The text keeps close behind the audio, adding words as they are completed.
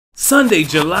Sunday,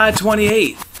 July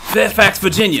 28th, Fairfax,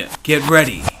 Virginia. Get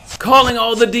ready. Calling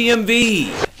all the DMV.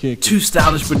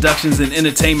 2Stylish Productions and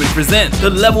Entertainment present the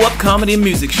Level Up Comedy and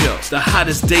Music Show, the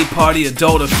hottest day party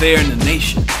adult affair in the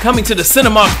nation. Coming to the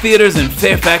CINEMARK theaters in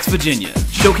Fairfax, Virginia,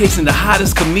 showcasing the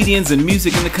hottest comedians and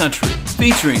music in the country,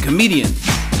 featuring comedians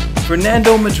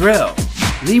Fernando Madrell,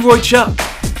 Leroy Chuck,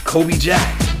 Kobe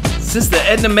Jack, Sister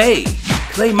Edna Mae,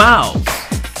 Clay Miles,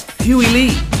 Huey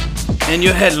Lee, and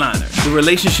your headliner, the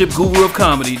relationship guru of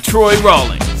comedy, Troy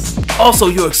Rawlings. Also,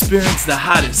 you'll experience the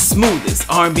hottest, smoothest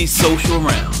R&B social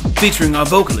around, featuring our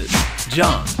vocalists,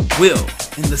 John, Will,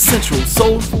 and the sensual,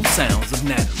 soulful sounds of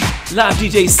Natalie. Live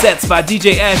DJ sets by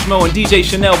DJ Ashmo and DJ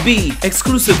Chanel B.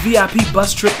 Exclusive VIP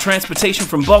bus trip transportation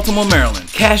from Baltimore,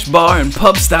 Maryland. Cash bar and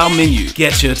pub style menu.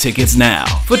 Get your tickets now.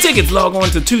 For tickets, log on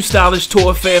to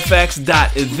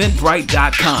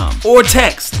 2stylishtourfairfax.eventbrite.com or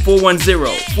text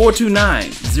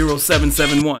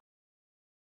 410-429-0771.